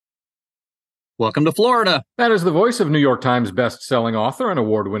Welcome to Florida. That is the voice of New York Times best-selling author and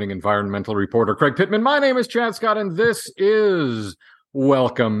award-winning environmental reporter Craig Pittman. My name is Chad Scott, and this is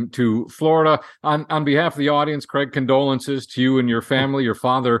Welcome to Florida. On behalf of the audience, Craig, condolences to you and your family. Your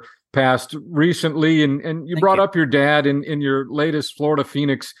father passed recently, and you brought up your dad in your latest Florida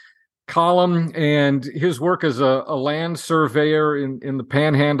Phoenix column, and his work as a land surveyor in the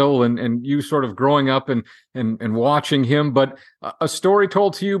Panhandle, and you sort of growing up and watching him. But a story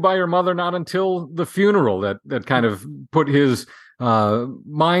told to you by your mother not until the funeral that kind of put his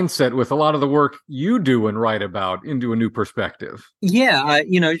mindset with a lot of the work you do and write about into a new perspective. Yeah,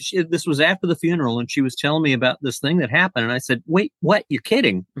 this was after the funeral, and she was telling me about this thing that happened, and I said, "Wait, what? You're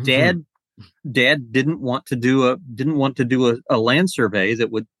kidding? Dad didn't want to do a land survey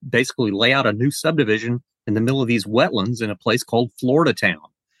that would basically lay out a new subdivision in the middle of these wetlands in a place called Florida Town,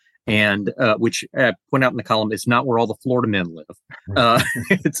 and which I point out in the column is not where all the Florida men live.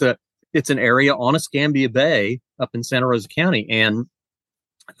 It's an area on Escambia Bay up in Santa Rosa County, and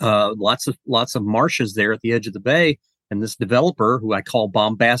lots of marshes there at the edge of the bay. And this developer, who I call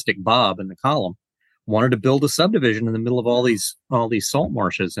Bombastic Bob in the column, wanted to build a subdivision in the middle of all these salt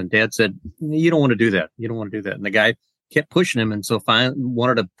marshes. And Dad said, "You don't want to do that. You don't want to do that." And the guy kept pushing him, and so finally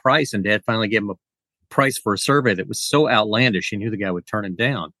wanted a price. And Dad finally gave him a price for a survey that was so outlandish, he knew the guy would turn him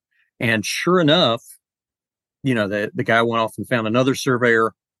down. And sure enough, the guy went off and found another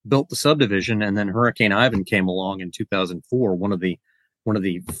surveyor, built the subdivision, and then Hurricane Ivan came along in 2004, one of the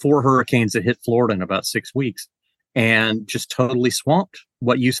 4 hurricanes that hit Florida in about 6 weeks, and just totally swamped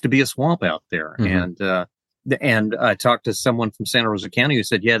what used to be a swamp out there. Mm-hmm. And I talked to someone from Santa Rosa County who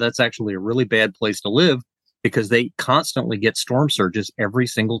said, yeah, that's actually a really bad place to live because they constantly get storm surges every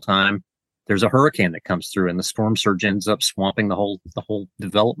single time there's a hurricane that comes through, and the storm surge ends up swamping the whole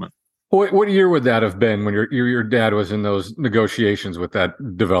development. What year would that have been when your dad was in those negotiations with that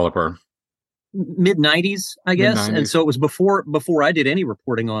developer? Mid-90s, I guess. Mid-90s. And so it was before I did any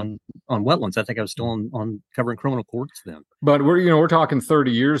reporting on wetlands. I think I was still on covering criminal courts then. But we're talking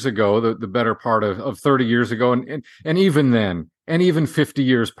 30 years ago, the better part of 30 years ago, and even then, and even 50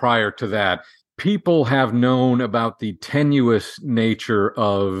 years prior to that, people have known about the tenuous nature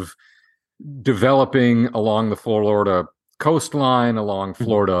of developing along the Florida coastline, along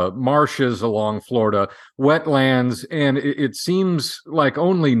Florida marshes, along Florida wetlands. And it seems like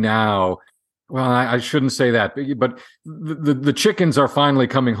only now, well, I shouldn't say that, but the chickens are finally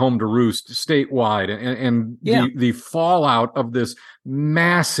coming home to roost statewide. And the fallout of this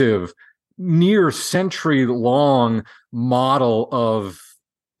massive, near century-long model of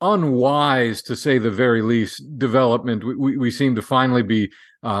unwise, to say the very least, development, we seem to finally be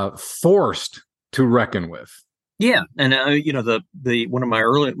forced to reckon with. Yeah, and one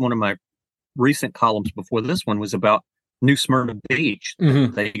of my recent columns before this one was about New Smyrna Beach.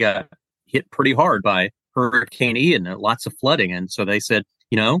 Mm-hmm. They got hit pretty hard by Hurricane Ian, lots of flooding, and so they said,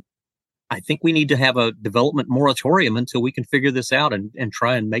 I think we need to have a development moratorium until we can figure this out and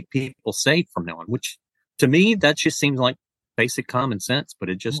try and make people safe from now on. Which, to me, that just seems like basic common sense, but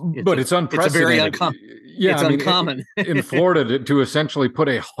it's unprecedented. It's very uncommon. It's uncommon in Florida to essentially put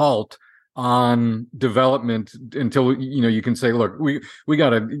a halt on development until you can say, look, we got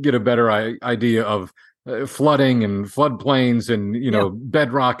to get a better idea of flooding and floodplains and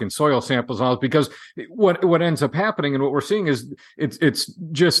bedrock and soil samples and all that, because what ends up happening and what we're seeing is it's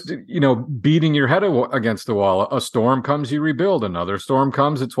just beating your head against the wall. A storm comes, you rebuild. Another storm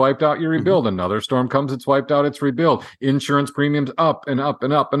comes, it's wiped out, you rebuild. Mm-hmm. Another storm comes, it's wiped out, it's rebuild. Insurance premiums up and up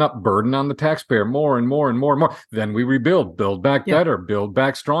and up and up, burden on the taxpayer more and more and more and more. Then we rebuild, build back better, build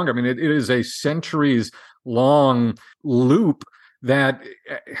back stronger. I mean, it is a centuries long loop that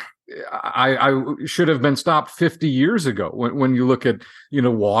I should have been stopped 50 years ago when you look at,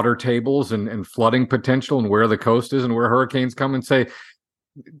 water tables and flooding potential and where the coast is and where hurricanes come, and say,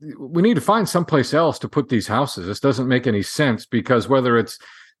 we need to find someplace else to put these houses. This doesn't make any sense, because whether it's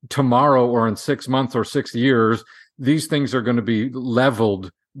tomorrow or in 6 months or 6 years, these things are going to be leveled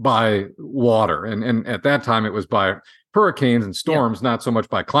by water. And at that time it was by hurricanes and storms, not so much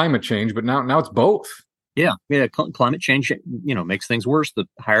by climate change, but now it's both. Yeah. Climate change, makes things worse. The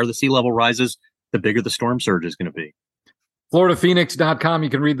higher the sea level rises, the bigger the storm surge is going to be. FloridaPhoenix.com. You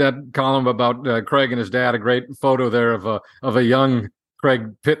can read that column about Craig and his dad. A great photo there of a young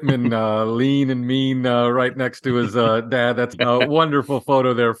Craig Pittman, lean and mean, right next to his dad. That's a wonderful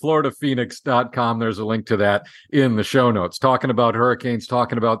photo there. FloridaPhoenix.com. There's a link to that in the show notes. Talking about hurricanes,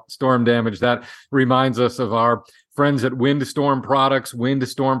 talking about storm damage. That reminds us of our friends at Windstorm Products,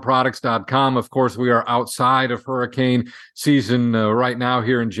 windstormproducts.com. Of course, we are outside of hurricane season right now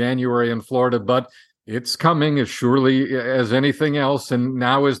here in January in Florida, but It's coming as surely as anything else. And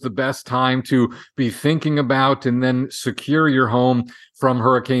now is the best time to be thinking about and then secure your home from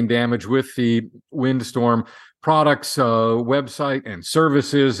hurricane damage with the Windstorm products website and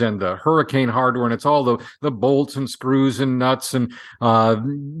services and the hurricane hardware. And it's all the bolts and screws and nuts and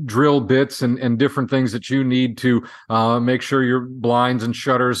drill bits and different things that you need to make sure your blinds and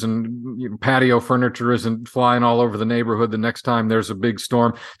shutters and patio furniture isn't flying all over the neighborhood the next time there's a big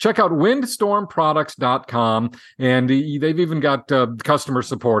storm. Check out windstormproducts.com. And they've even got customer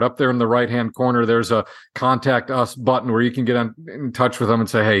support up there in the right-hand corner. There's a contact us button where you can get in touch with them and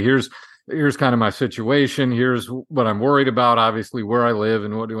say, hey, here's kind of my situation. Here's what I'm worried about, obviously, where I live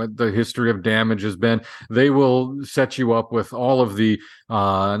and what the history of damage has been. They will set you up with all of the,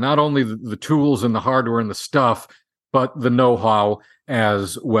 not only the tools and the hardware and the stuff, but the know-how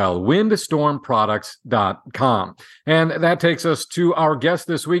as well. Windstormproducts.com. And that takes us to our guest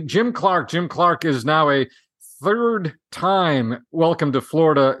this week, Jim Clark. Jim Clark is now a third time Welcome to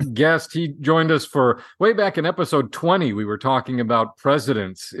Florida guest. He joined us for way back in episode 20. We were talking about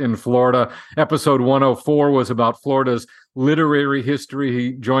presidents in Florida. Episode 104 was about Florida's literary history.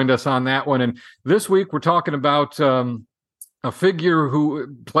 He joined us on that one. And this week we're talking about a figure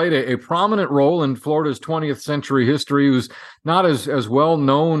who played a prominent role in Florida's 20th century history, who's not as well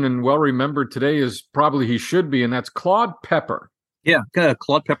known and well remembered today as probably he should be, and that's Claude Pepper. Yeah,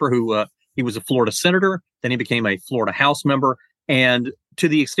 Claude Pepper, who he was a Florida senator, then he became a Florida House member, and to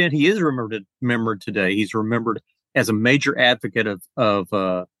the extent he is remembered today, he's remembered as a major advocate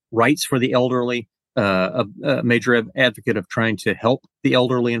of rights for the elderly, a major advocate of trying to help the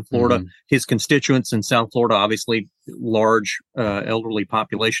elderly in Florida. Mm-hmm. His constituents in South Florida, obviously large elderly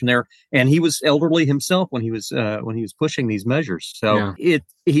population there, and he was elderly himself when he was pushing these measures. So he's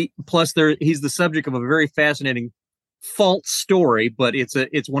the subject of a very fascinating false story, but it's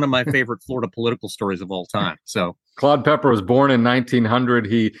one of my favorite Florida political stories of all time. So Claude Pepper was born in 1900.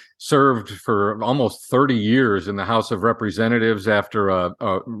 He served for almost 30 years in the House of Representatives after a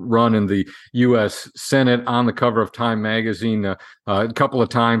run in the U.S. Senate, on the cover of Time magazine a couple of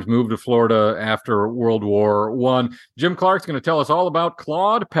times, moved to Florida after World War I. Jim Clark's going to tell us all about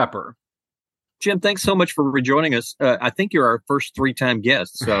Claude Pepper. Jim, thanks so much for rejoining us. I think you're our first three-time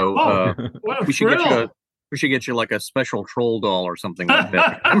guest, so what a thrill. We should get you like a special troll doll or something like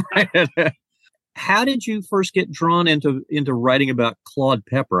that. How did you first get drawn into writing about Claude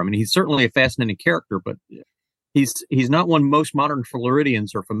Pepper? I mean, he's certainly a fascinating character, but he's not one most modern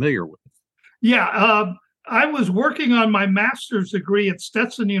Floridians are familiar with. Yeah, I was working on my master's degree at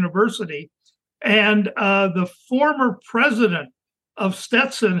Stetson University, and the former president of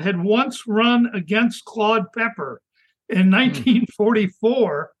Stetson had once run against Claude Pepper in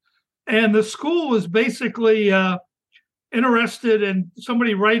 1944. And the school was basically interested in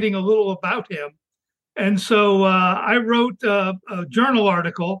somebody writing a little about him. And so I wrote a journal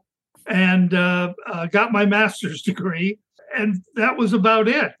article and got my master's degree. And that was about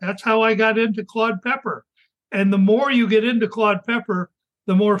it. That's how I got into Claude Pepper. And the more you get into Claude Pepper,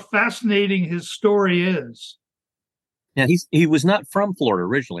 the more fascinating his story is. Now, he was not from Florida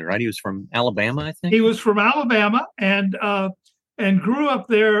originally, right? He was from Alabama, I think. He was from Alabama and grew up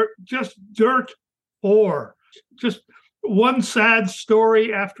there just dirt poor. Just one sad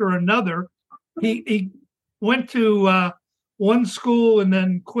story after another. He went to one school and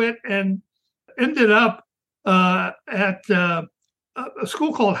then quit and ended up at a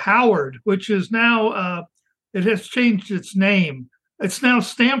school called Howard, which is now, it has changed its name. It's now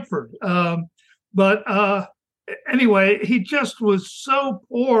Stanford. But anyway, he just was so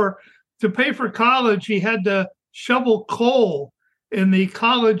poor. To pay for college, he had to shovel coal in the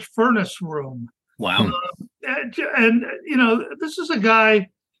college furnace room. Wow. And this is a guy,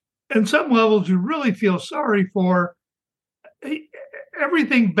 in some levels, you really feel sorry for.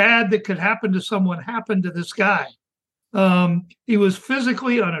 Everything bad that could happen to someone happened to this guy. He was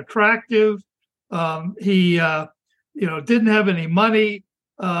physically unattractive. He didn't have any money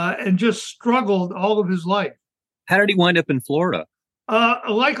and just struggled all of his life. How did he wind up in Florida?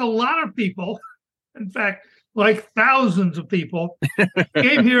 Like a lot of people, in fact, like thousands of people,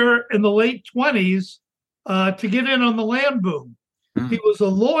 came here in the late 20s to get in on the land boom. Mm-hmm. He was a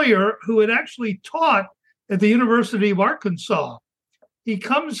lawyer who had actually taught at the University of Arkansas. He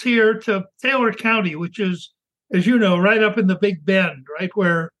comes here to Taylor County, which is, as you know, right up in the Big Bend, right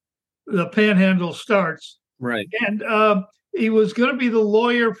where the Panhandle starts. Right. And he was going to be the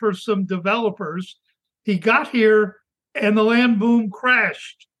lawyer for some developers. He got here and the land boom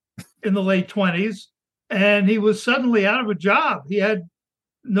crashed in the late 20s. And he was suddenly out of a job. He had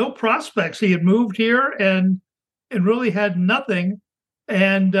no prospects. He had moved here and really had nothing.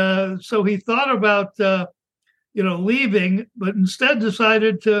 And so he thought about, leaving, but instead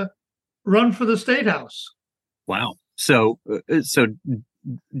decided to run for the state house. Wow. So,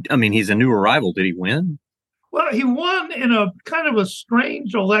 I mean, he's a new arrival. Did he win? Well, he won in a kind of a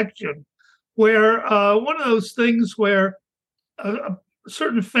strange election where one of those things where a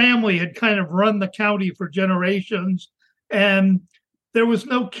certain family had kind of run the county for generations, and there was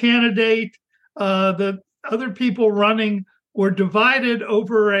no candidate. The other people running were divided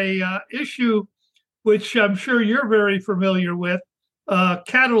over a issue, which I'm sure you're very familiar with,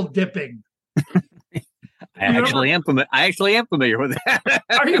 cattle dipping. I actually am familiar with that.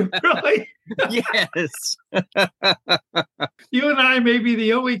 Are you really? Yes. You and I may be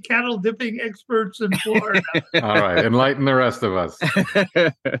the only cattle dipping experts in Florida. All right, enlighten the rest of us.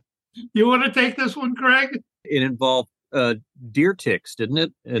 You want to take this one, Craig? It involved deer ticks, didn't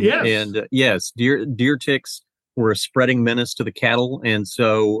it? Yes. And yes, deer ticks were a spreading menace to the cattle, and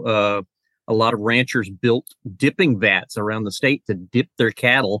so a lot of ranchers built dipping vats around the state to dip their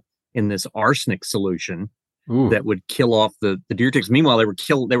cattle in this arsenic solution. Ooh. That would kill off the deer ticks. Meanwhile,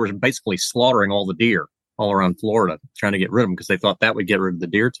 they were basically slaughtering all the deer all around Florida, trying to get rid of them because they thought that would get rid of the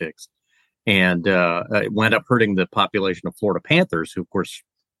deer ticks. And it wound up hurting the population of Florida panthers, who, of course,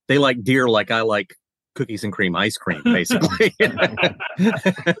 they like deer like I like cookies and cream ice cream, basically. There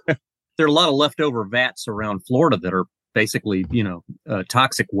are a lot of leftover vats around Florida that are basically,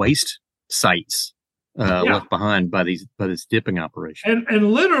 toxic waste sites left behind by this dipping operation.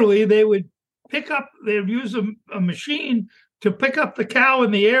 And literally, they would use a machine to pick up the cow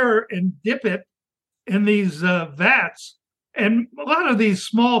in the air and dip it in these vats. And a lot of these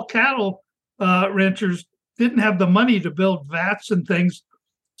small cattle ranchers didn't have the money to build vats and things.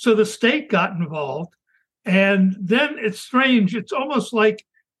 So the state got involved. And then it's strange. It's almost like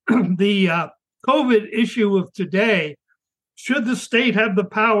the COVID issue of today. Should the state have the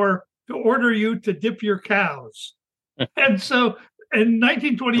power to order you to dip your cows? And so in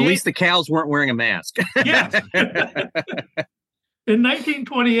 1928, at least the cows weren't wearing a mask. Yes. In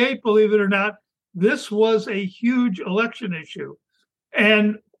 1928, believe it or not, this was a huge election issue.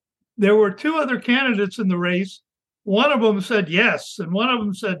 And there were two other candidates in the race. One of them said yes, and one of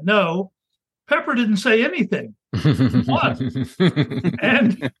them said no. Pepper didn't say anything. But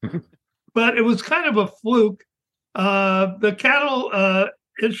it was kind of a fluke. The cattle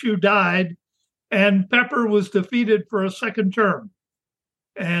issue died, and Pepper was defeated for a second term.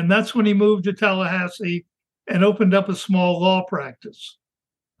 And that's when he moved to Tallahassee and opened up a small law practice.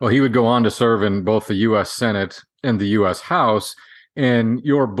 Well, he would go on to serve in both the U.S. Senate and the U.S. House. And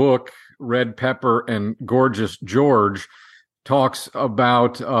your book, Red Pepper and Gorgeous George, talks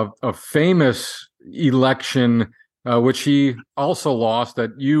about a famous election, which he also lost,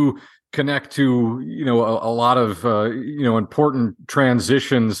 that you connect to, a lot of, important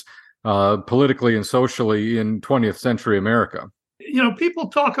transitions politically and socially in 20th century America. People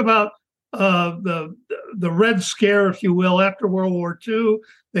talk about the Red Scare, if you will, after World War II.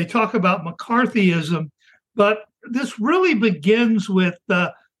 They talk about McCarthyism, but this really begins with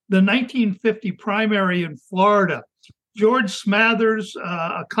the 1950 primary in Florida. George Smathers,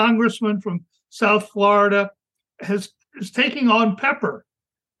 a congressman from South Florida, is taking on Pepper,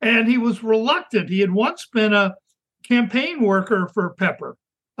 and he was reluctant. He had once been a campaign worker for Pepper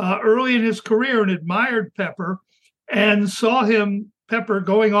early in his career and admired Pepper, and saw Pepper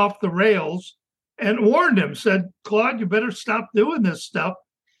going off the rails, and warned him, said, "Claude, you better stop doing this stuff."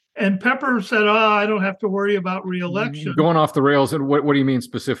 And Pepper said, I don't have to worry about re-election. Going off the rails, and what do you mean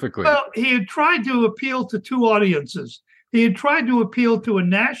specifically? Well, he had tried to appeal to two audiences. He had tried to appeal to a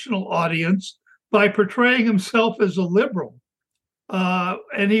national audience by portraying himself as a liberal.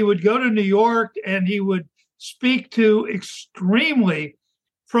 And he would go to New York and he would speak to extremely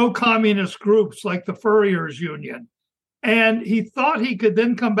pro-communist groups like the Furriers Union. And he thought he could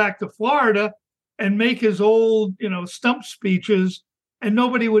then come back to Florida and make his old, stump speeches, and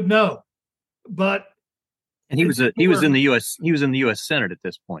nobody would know. And he was in the U.S. Senate at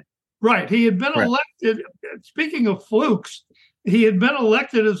this point. Right. He had been elected. Speaking of flukes, he had been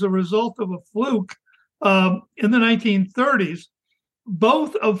elected as a result of a fluke in the 1930s.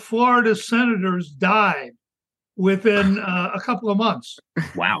 Both of Florida's senators died within a couple of months.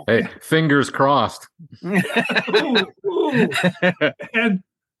 Wow. Hey, fingers crossed. Ooh.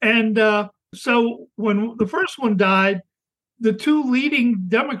 And so when the first one died, the two leading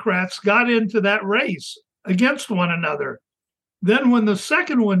Democrats got into that race against one another. Then when the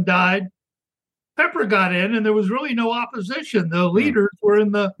second one died, Pepper got in, and there was really no opposition. The leaders were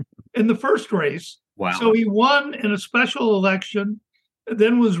in the first race. Wow. So he won in a special election,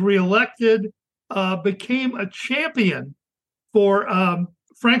 then was reelected, became a champion for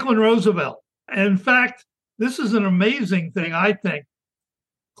Franklin Roosevelt. And in fact, this is an amazing thing, I think.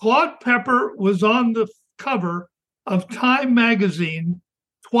 Claude Pepper was on the cover of Time magazine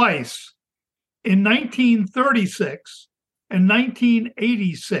twice, in 1936 and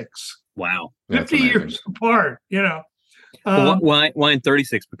 1986. Wow. 50 years apart, Why in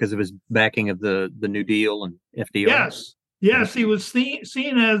 36? Because of his backing of the New Deal and FDR? Yes. He was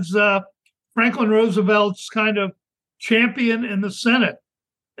seen as Franklin Roosevelt's kind of champion in the Senate.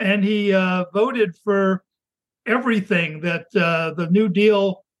 And he voted for everything that the New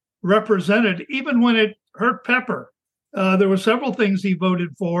Deal represented, even when it hurt Pepper. There were several things he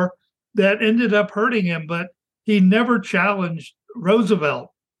voted for that ended up hurting him, but he never challenged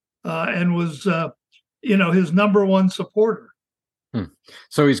Roosevelt and was, his number one supporter.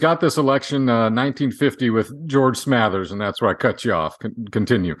 So he's got this election 1950 with George Smathers, and that's where I cut you off.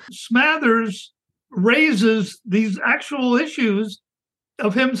 Continue. Smathers raises these actual issues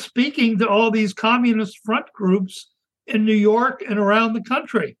of him speaking to all these communist front groups in New York and around the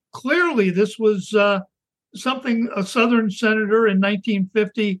country. Clearly, this was something a Southern senator in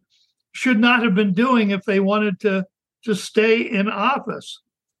 1950 should not have been doing if they wanted to stay in office.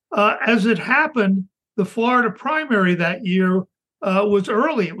 As it happened, the Florida primary that year was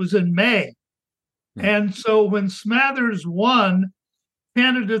early. It was in May. And so when Smathers won,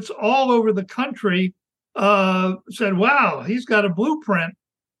 candidates all over the country said, wow, he's got a blueprint.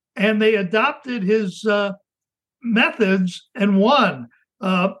 And they adopted his methods and won.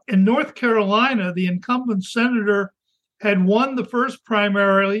 In North Carolina, the incumbent senator had won the first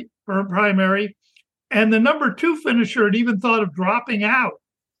primary, and the number two finisher had even thought of dropping out,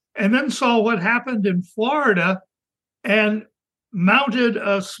 and then saw what happened in Florida and mounted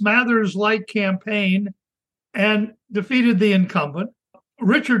a Smathers-like campaign and defeated the incumbent.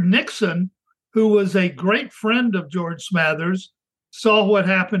 Richard Nixon, who was a great friend of George Smathers, saw what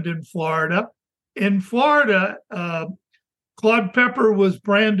happened in Florida. In Florida, Claude Pepper was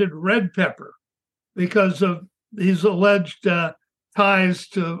branded Red Pepper because of his alleged ties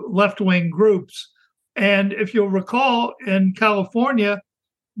to left-wing groups. And if you'll recall, in California,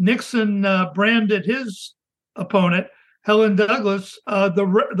 Nixon branded his opponent, Helen Douglas,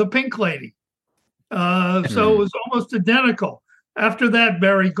 the Pink Lady. So it was almost identical. After that,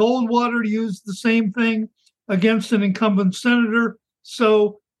 Barry Goldwater used the same thing against an incumbent senator.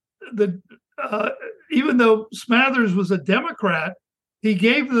 So even though Smathers was a Democrat, he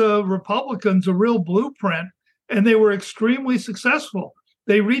gave the Republicans a real blueprint, and they were extremely successful.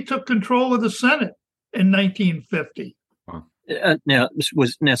 They retook control of the Senate in 1950. Now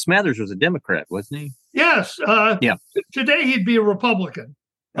Smathers was a Democrat, wasn't he? Yes. Yeah. Today he'd be a Republican,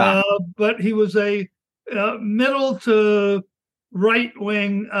 but he was a middle to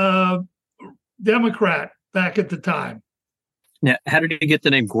right-wing Democrat back at the time. Now, how did he get the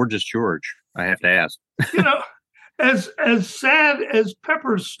name Gorgeous George? I have to ask. As sad as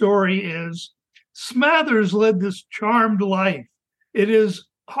Pepper's story is, Smathers led this charmed life. It is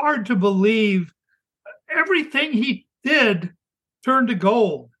hard to believe everything he did turned to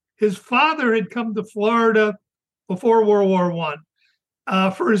gold. His father had come to Florida before World War I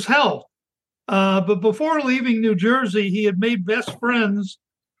for his health. But before leaving New Jersey, he had made best friends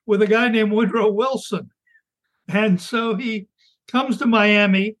with a guy named Woodrow Wilson. And so he comes to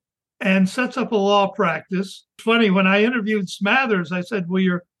Miami and sets up a law practice. It's funny, when I interviewed Smathers, I said, well,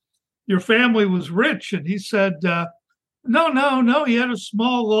 your family was rich. And he said, no, he had a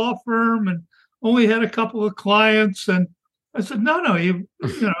small law firm and only had a couple of clients. And I said, no,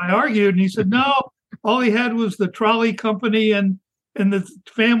 I argued. And he said, no, all he had was the trolley company and the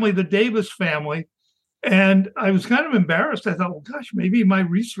family, the Davis family. And I was kind of embarrassed. I thought, well, gosh, maybe my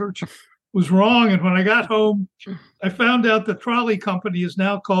research was wrong. And when I got home, I found out the trolley company is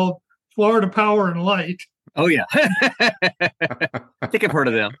now called Florida Power and Light. Oh, yeah. I think I've heard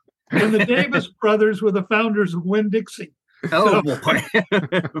of them. And the Davis brothers were the founders of Winn-Dixie. Oh, boy.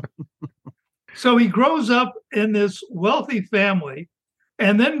 So he grows up in this wealthy family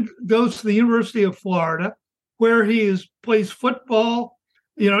and then goes to the University of Florida, where he plays football.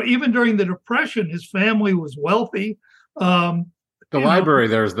 Even during the Depression, his family was wealthy. The library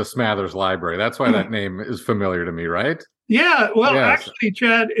there is the Smathers Library. That's why that name is familiar to me, right? Yeah. Well, actually,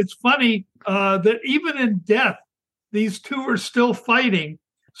 Chad, it's funny that even in death, these two are still fighting.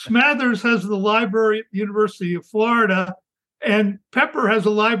 Smathers has the library at the University of Florida, and Pepper has a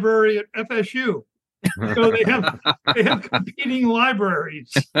library at FSU. So they have competing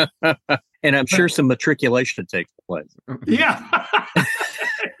libraries. And I'm sure some matriculation takes place. Yeah.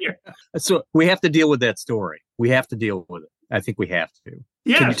 So we have to deal with that story. We have to deal with it. I think we have to.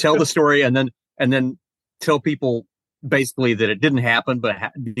 Yes. Can you tell the story and then tell people basically that it didn't happen. But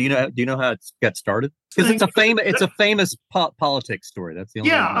do you know how it got started? Because it's a famous politics story. That's the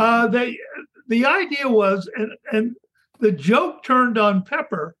only. Yeah, the idea was, and the joke turned on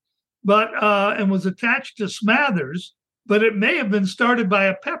Pepper, but and was attached to Smathers, but it may have been started by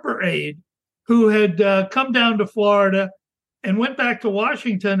a Pepper aide who had come down to Florida and went back to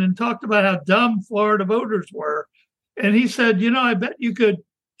Washington and talked about how dumb Florida voters were. And he said, I bet you could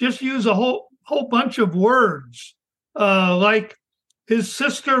just use a whole bunch of words, like his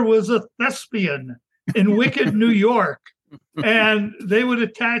sister was a thespian in Wicked New York, and they would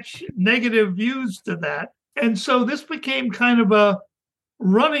attach negative views to that. And so this became kind of a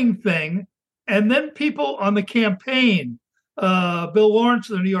running thing. And then people on the campaign, Bill Lawrence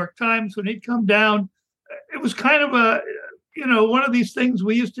of the New York Times, when he'd come down, it was kind of one of these things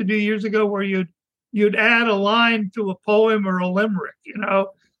we used to do years ago where you'd add a line to a poem or a limerick,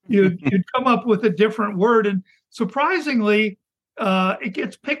 you'd come up with a different word. And surprisingly, it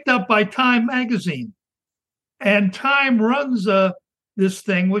gets picked up by Time magazine. And Time runs this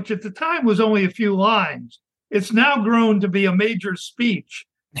thing, which at the time was only a few lines. It's now grown to be a major speech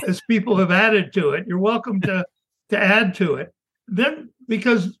as people have added to it. You're welcome to add to it. Then,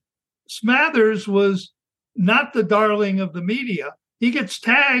 because Smathers was not the darling of the media, he gets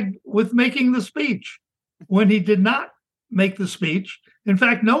tagged with making the speech when he did not make the speech. In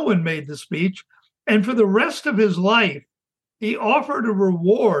fact, no one made the speech. And for the rest of his life, he offered a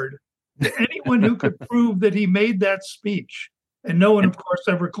reward to anyone who could prove that he made that speech. And no one, of course,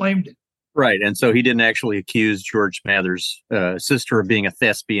 ever claimed it. Right. And so he didn't actually accuse George Smathers' sister of being a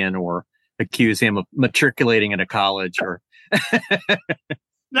thespian or accuse him of matriculating at a college or.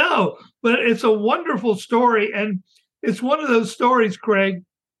 No, but it's a wonderful story. And it's one of those stories, Craig,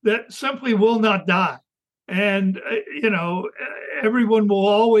 that simply will not die. And, everyone will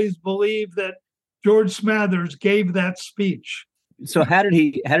always believe that George Smathers gave that speech. So how did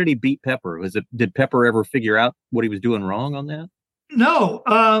he beat Pepper? Did Pepper ever figure out what he was doing wrong on that? No.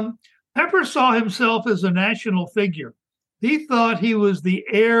 Pepper saw himself as a national figure. He thought he was the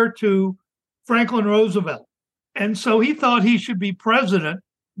heir to Franklin Roosevelt. And so he thought he should be president,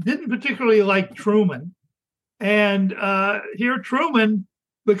 didn't particularly like Truman. And here Truman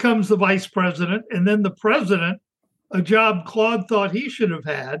becomes the vice president, and then the president, a job Claude thought he should have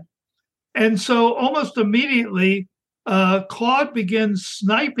had. And so almost immediately, Claude begins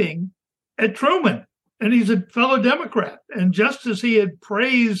sniping at Truman, and he's a fellow Democrat. And just as he had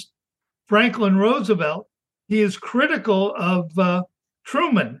praised Franklin Roosevelt, he is critical of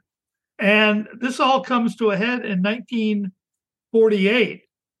Truman. And this all comes to a head in 1948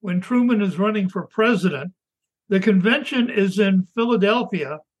 when Truman is running for president. The convention is in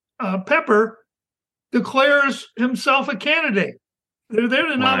Philadelphia. Pepper declares himself a candidate. They're there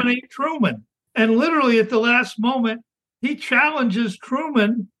to nominate Truman. And literally at the last moment, he challenges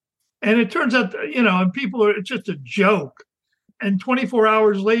Truman. And it turns out, and people it's just a joke. And 24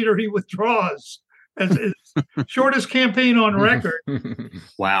 hours later, he withdraws as his shortest campaign on record.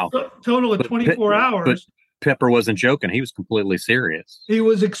 Wow. Total of 24 hours. But Pepper wasn't joking. He was completely serious. He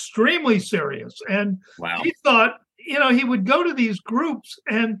was extremely serious. And he thought, he would go to these groups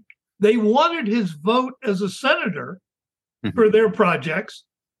and they wanted his vote as a senator for their projects.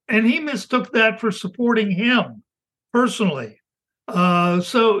 And he mistook that for supporting him personally.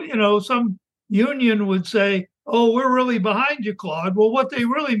 So, some union would say, "Oh, we're really behind you, Claude." Well, what they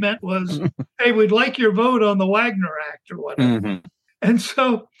really meant was, "Hey, we'd like your vote on the Wagner Act or whatever." Mm-hmm. And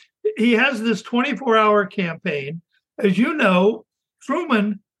so he has this 24-hour campaign. As you know,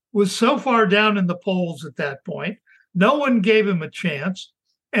 Truman was so far down in the polls at that point, no one gave him a chance.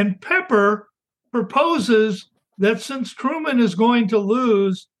 And Pepper proposes that since Truman is going to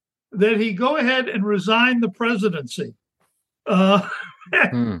lose, that he go ahead and resign the presidency.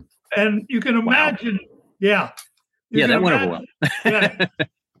 And you can imagine, that went over well.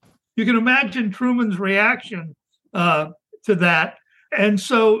 You can imagine Truman's reaction to that. And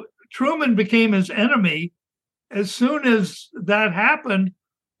so Truman became his enemy. As soon as that happened,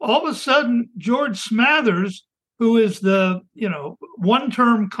 all of a sudden, George Smathers, who is the,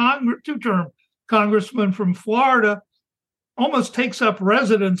 two-term congressman from Florida, almost takes up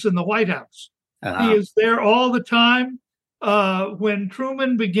residence in the White House. Uh-huh. He is there all the time. When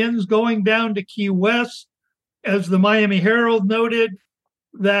Truman begins going down to Key West, as the Miami Herald noted,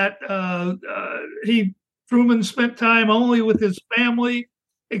 that Truman spent time only with his family,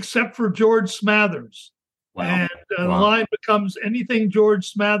 except for George Smathers. Wow. And the line becomes, anything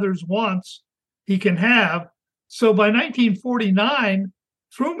George Smathers wants, he can have. So by 1949,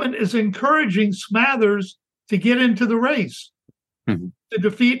 Truman is encouraging Smathers to get into the race to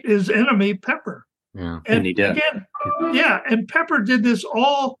defeat his enemy, Pepper. And he did. Again, and Pepper did this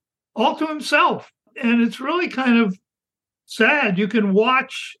all to himself. And it's really kind of sad. You can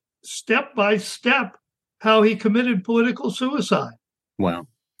watch step by step how he committed political suicide. Wow.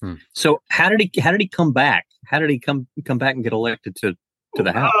 So how did he come back? How did he come back and get elected to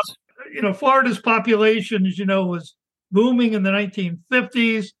the House? Florida's population, as you know, was booming in the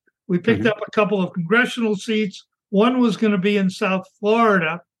 1950s. We picked up a couple of congressional seats. One was going to be in South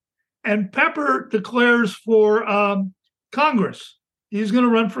Florida. And Pepper declares for Congress. He's going to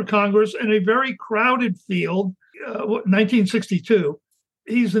run for Congress in a very crowded field, 1962.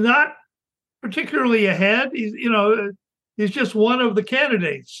 He's not particularly ahead. He's just one of the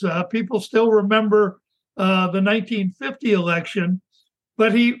candidates. People still remember the 1950 election,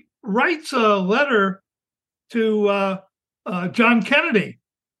 but he writes a letter to John Kennedy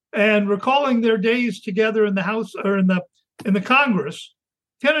and recalling their days together in the House or in the Congress.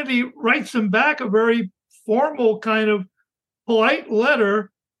 Kennedy writes him back a very formal kind of polite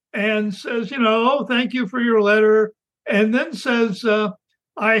letter and says, thank you for your letter. And then says,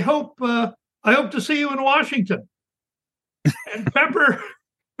 I hope to see you in Washington. And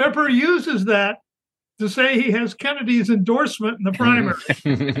Pepper uses that to say he has Kennedy's endorsement in the primary.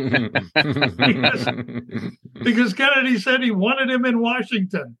 because Kennedy said he wanted him in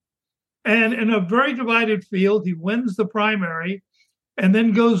Washington. And in a very divided field, he wins the primary and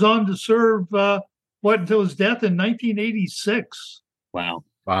then goes on to serve until his death in 1986. Wow.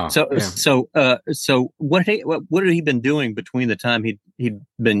 So what had he been doing between the time he'd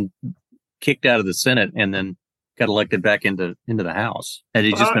been kicked out of the Senate and then got elected back into the House? Had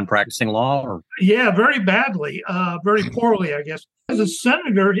he just been practicing law? Or? Yeah, very badly, very poorly, I guess. As a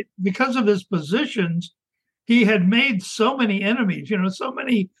senator, because of his positions, he had made so many enemies. So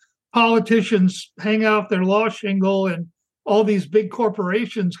many politicians hang out their law shingle and all these big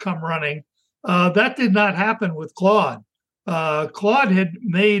corporations come running. That did not happen with Claude. Claude had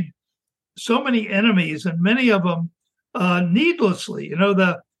made so many enemies, and many of them needlessly.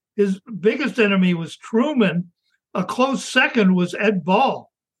 His biggest enemy was Truman. A close second was Ed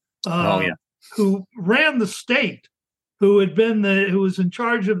Ball, who ran the state, who was in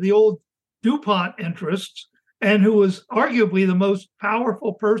charge of the old DuPont interests, and who was arguably the most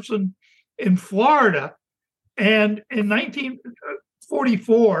powerful person in Florida. And in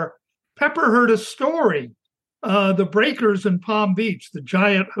 1944, Pepper heard a story, the Breakers in Palm Beach, the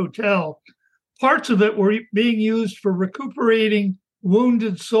giant hotel. Parts of it were being used for recuperating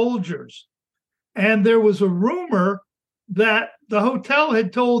wounded soldiers. And there was a rumor that the hotel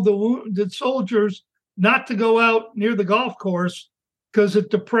had told the wounded soldiers not to go out near the golf course because it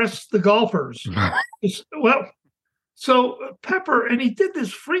depressed the golfers. So Pepper, and he did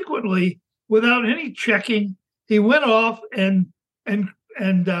this frequently without any checking. He went off and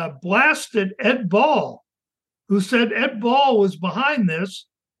blasted Ed Ball, who said Ed Ball was behind this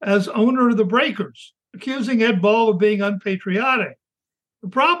as owner of the Breakers, accusing Ed Ball of being unpatriotic. The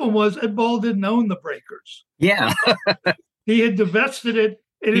problem was Ed Ball didn't own the Breakers. Yeah. He had divested it.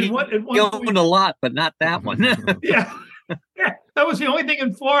 He owned a lot, but not that one. Yeah. That was the only thing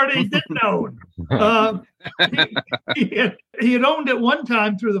in Florida he didn't own. He had owned it one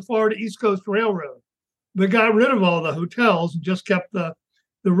time through the Florida East Coast Railroad, but got rid of all the hotels and just kept the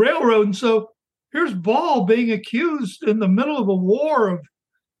railroad. And so here's Ball being accused in the middle of a war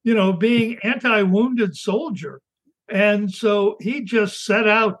of, being anti-wounded soldier. And so he just set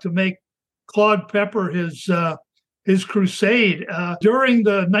out to make Claude Pepper his crusade. During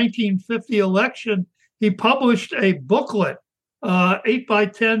the 1950 election, he published a booklet,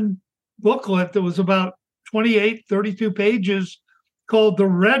 8x10 booklet that was about 32 pages, called The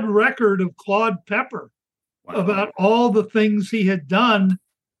Red Record of Claude Pepper, about all the things he had done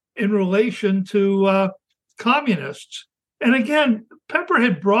in relation to communists. And again, Pepper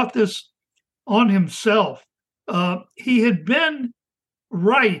had brought this on himself. He had been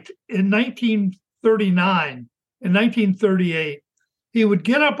right in 1939, in 1938. He would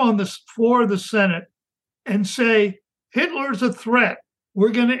get up on the floor of the Senate and say, Hitler's a threat.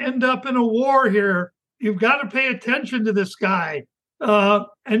 We're going to end up in a war here. You've got to pay attention to this guy.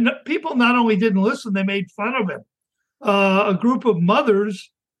 And people not only didn't listen, they made fun of him. A group of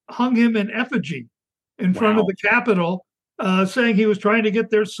mothers hung him in effigy in front of the Capitol, saying he was trying to get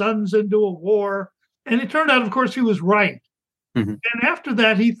their sons into a war. And it turned out, of course, he was right. Mm-hmm. And after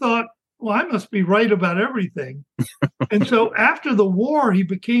that, he thought, well, I must be right about everything. And so after the war, he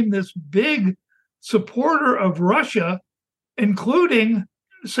became this big supporter of Russia, including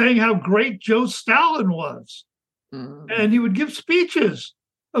saying how great Joe Stalin was. Mm-hmm. And he would give speeches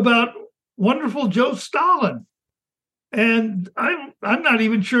about wonderful Joe Stalin. And I'm not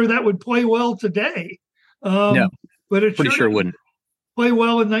even sure that would play well today. No, but it pretty sure it wouldn't play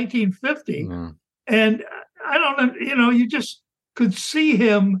well in 1950. Mm. And I don't know, you just could see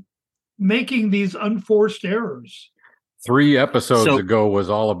him making these unforced errors. 3 episodes ago was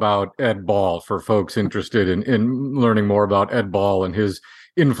all about Ed Ball for folks interested in learning more about Ed Ball and his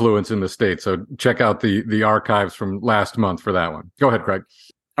influence in the state. So check out the archives from last month for that one. Go ahead, Craig.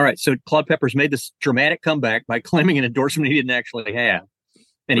 All right. So Claude Peppers made this dramatic comeback by claiming an endorsement he didn't actually have.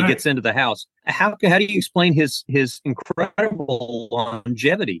 And he gets into the House. How do you explain his incredible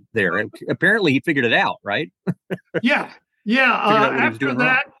longevity there? Apparently, he figured it out, right? Yeah. After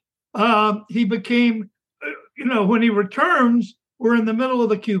that, he became, when he returns, we're in the middle of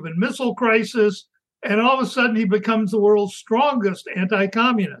the Cuban Missile Crisis, and all of a sudden he becomes the world's strongest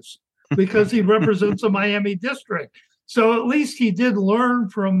anti-communist because he represents a Miami district. So at least he did learn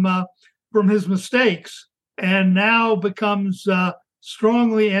from his mistakes, and now becomes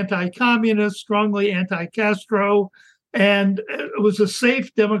strongly anti-communist, strongly anti-Castro, and it was a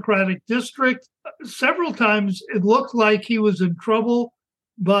safe Democratic district. Several times it looked like he was in trouble,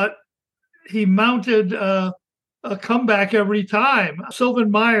 but he mounted a comeback every time.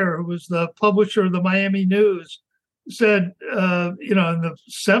 Sylvan Meyer, who was the publisher of the Miami News, said, in the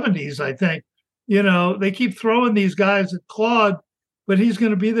 70s, I think, they keep throwing these guys at Claude, but he's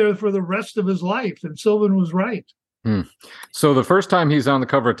going to be there for the rest of his life. And Sylvan was right. So the first time he's on the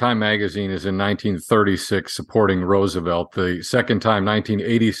cover of Time magazine is in 1936, supporting Roosevelt. The second time,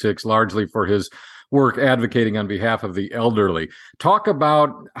 1986, largely for his work advocating on behalf of the elderly. Talk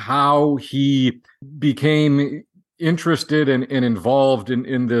about how he became interested and involved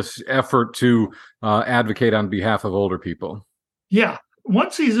in this effort to advocate on behalf of older people. Yeah.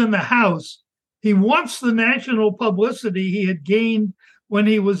 Once he's in the House, he wants the national publicity he had gained when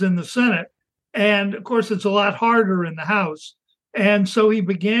he was in the Senate. And of course, it's a lot harder in the House. And so he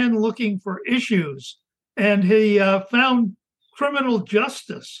began looking for issues, and he found criminal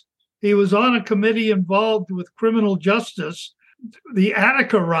justice. He was on a committee involved with criminal justice, the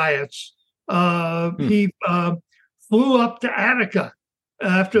Attica riots. He flew up to Attica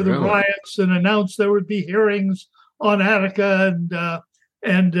after the riots and announced there would be hearings on Attica,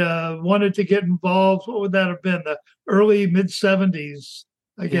 and wanted to get involved. What would that have been? The early mid-70s.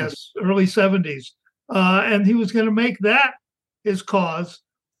 I guess, early 70s. And he was going to make that his cause.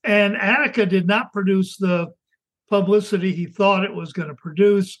 And Attica did not produce the publicity he thought it was going to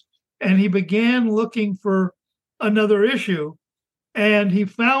produce. And he began looking for another issue. And he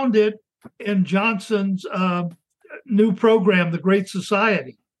found it in Johnson's new program, The Great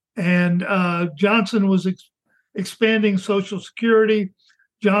Society. And Johnson was expanding Social Security.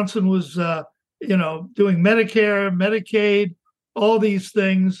 Johnson was, doing Medicare, Medicaid, all these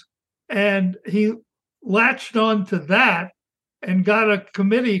things. And he latched on to that and got a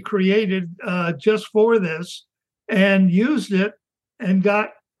committee created just for this, and used it and got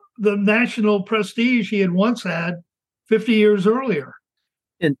the national prestige he had once had 50 years earlier.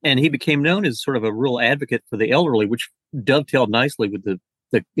 And he became known as sort of a real advocate for the elderly, which dovetailed nicely with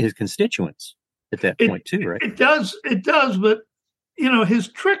his constituents at that point too, right? It does. But, his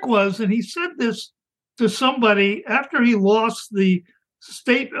trick was, and he said this to somebody after he lost the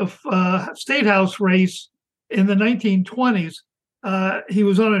state house race in the 1920s. He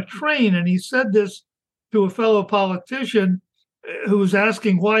was on a train, and he said this to a fellow politician who was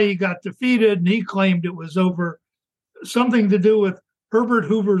asking why he got defeated, and he claimed it was over something to do with Herbert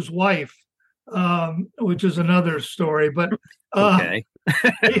Hoover's wife, which is another story. But okay.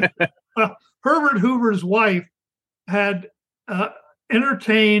 Herbert Hoover's wife had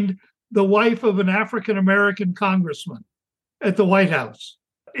entertained the wife of an African-American congressman at the White House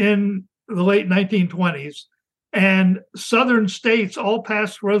in the late 1920s. And Southern states all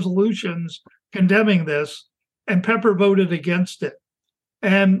passed resolutions condemning this, and Pepper voted against it.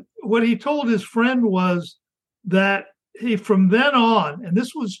 And what he told his friend was that from then on, and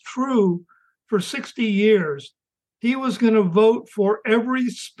this was true for 60 years, he was going to vote for every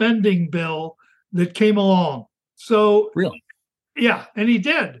spending bill that came along. So, really? Yeah, and he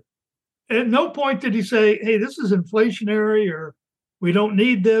did. At no point did he say, hey, this is inflationary, or we don't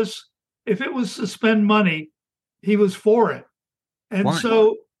need this. If it was to spend money, he was for it. And Why?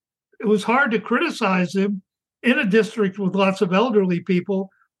 So it was hard to criticize him in a district with lots of elderly people,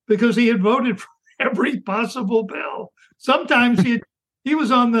 because he had voted for every possible bill. Sometimes he'd be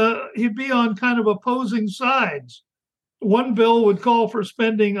on kind of opposing sides. One bill would call for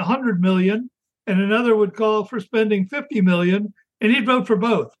spending $100 million, and another would call for spending $50 million, and he'd vote for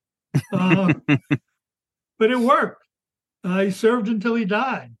both. But it worked. He served until he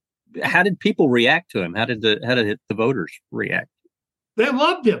died. how did people react to him? How did the voters react? They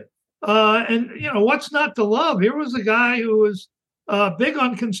loved him. And what's not to love? Here was a guy who was big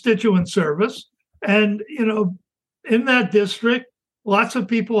on constituent service, and in that district, lots of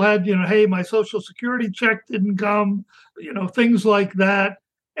people had, hey, my Social Security check didn't come, things like that.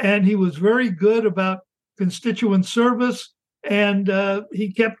 And he was very good about constituent service, and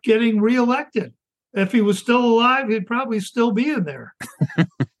he kept getting reelected. If he was still alive, he'd probably still be in there.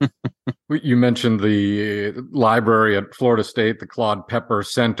 You mentioned the library at Florida State, the Claude Pepper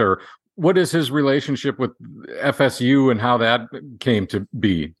Center. What is his relationship with FSU and how that came to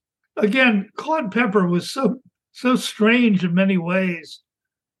be? Again, Claude Pepper was so strange in many ways.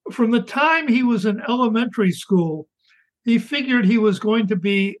 From the time he was in elementary school, he figured he was going to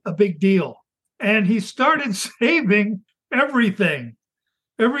be a big deal. And he started saving everything,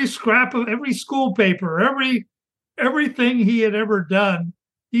 every scrap of every school paper, everything he had ever done,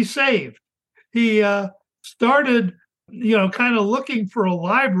 he saved. He started, kind of looking for a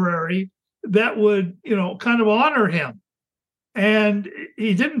library that would, kind of honor him. And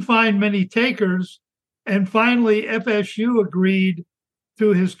he didn't find many takers. And finally, FSU agreed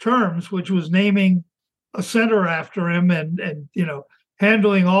to his terms, which was naming a center after him and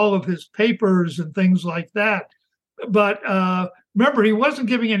handling all of his papers and things like that. But remember, he wasn't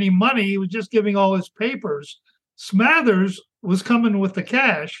giving any money. He was just giving all his papers. Smathers was coming with the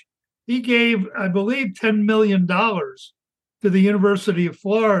cash. He gave, I believe, $10 million to the University of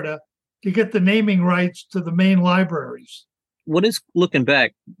Florida to get the naming rights to the main libraries. Looking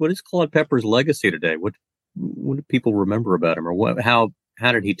back, what is Claude Pepper's legacy today? What do people remember about him, or how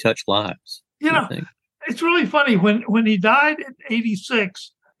did he touch lives? It's really funny when he died in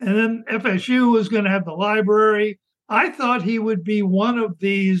 '86, and then FSU was going to have the library. I thought he would be one of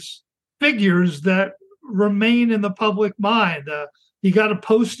these figures that remain in the public mind. He got a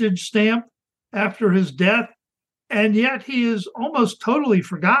postage stamp after his death, and yet he is almost totally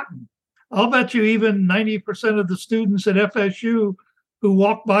forgotten. I'll bet you even 90% of the students at FSU who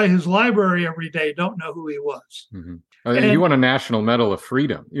walk by his library every day don't know who he was. Mm-hmm. He won a National Medal of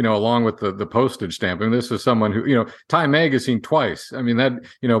Freedom, along with the postage stamp. I mean, this is someone who, Time Magazine twice. I mean, that,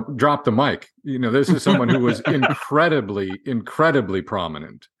 dropped the mic. This is someone who was incredibly, incredibly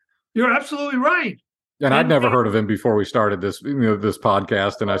prominent. You're absolutely right. And I'd never heard of him before we started this, this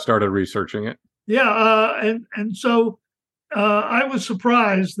podcast, and I started researching it. Yeah. And so I was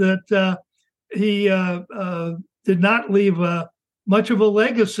surprised that he did not leave much of a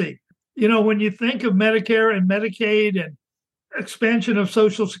legacy. When you think of Medicare and Medicaid and expansion of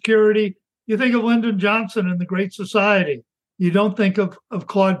Social Security, you think of Lyndon Johnson and the Great Society. You don't think of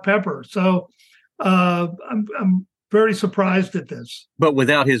Claude Pepper. So I'm very surprised at this. But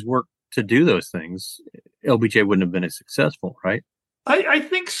without his work to do those things, LBJ wouldn't have been as successful, right? I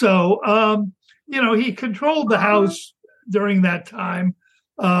think so. He controlled the House during that time.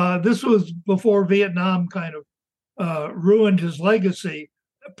 This was before Vietnam kind of ruined his legacy.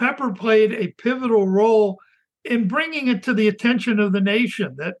 Pepper played a pivotal role in bringing it to the attention of the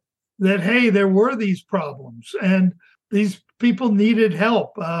nation that hey, there were these problems and these people needed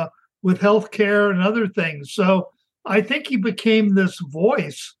help with health care and other things. So I think he became this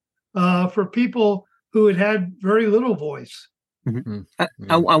voice for people who had very little voice. Mm-hmm.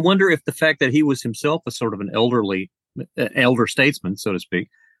 I wonder if the fact that he was himself a sort of an elder statesman, so to speak,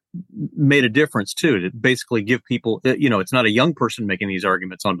 made a difference too, to basically give people, it's not a young person making these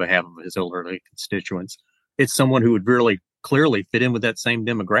arguments on behalf of his elderly constituents. It's someone who would really clearly fit in with that same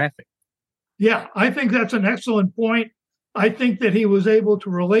demographic. Yeah, I think that's an excellent point. I think that he was able to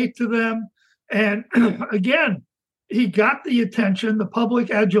relate to them. And again, he got the attention, the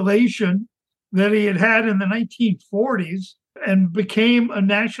public adulation that he had in the 1940s and became a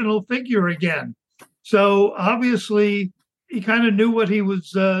national figure again. So obviously, he kind of knew what he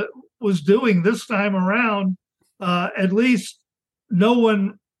was doing this time around. At least no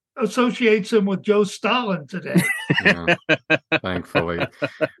one associates him with Joe Stalin today. Yeah, thankfully.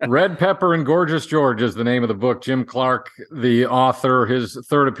 Red Pepper and Gorgeous George is the name of the book. Jim Clark, the author, his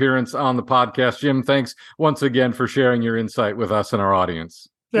third appearance on the podcast. Jim, thanks once again for sharing your insight with us and our audience.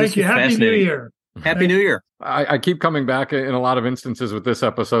 Thank you. Happy New Year. Happy New Year. I keep coming back in a lot of instances with this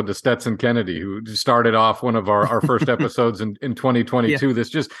episode to Stetson Kennedy, who started off one of our first episodes in 2022. Yeah. This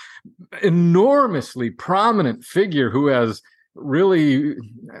just enormously prominent figure who has really,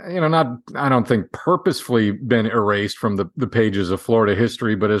 I don't think purposefully been erased from the pages of Florida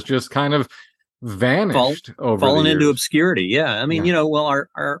history, but has just kind of vanished fallen into obscurity. Yeah. I mean,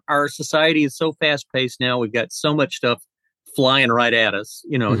 our society is so fast paced now. We've got so much stuff flying right at us.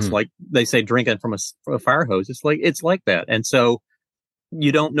 It's like they say drinking from a fire hose. It's like that. And so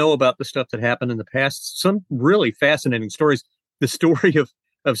you don't know about the stuff that happened in the past. Some really fascinating stories. The story of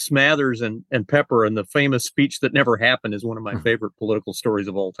Smathers and Pepper and the famous speech that never happened is one of my favorite political stories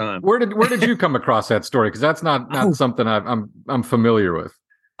of all time. Where did you come across that story? Because that's not something I'm familiar with.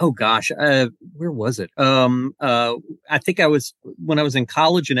 Oh gosh, where was it? I think when I was in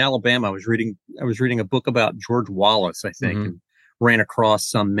college in Alabama. I was reading a book about George Wallace, I think, and ran across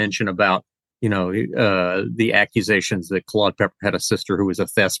some mention about the accusations that Claude Pepper had a sister who was a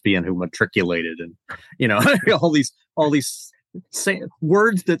thespian who matriculated, and all these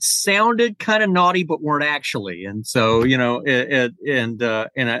words that sounded kind of naughty but weren't actually. And so I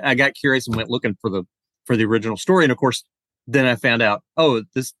got curious and went looking for the original story, and of course then I found out, oh,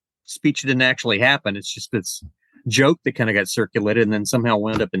 this speech didn't actually happen. It's just this joke that kind of got circulated and then somehow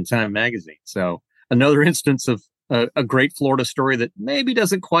wound up in Time magazine. So another instance of a great Florida story that maybe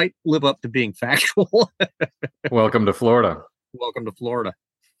doesn't quite live up to being factual. Welcome to Florida. Welcome to Florida.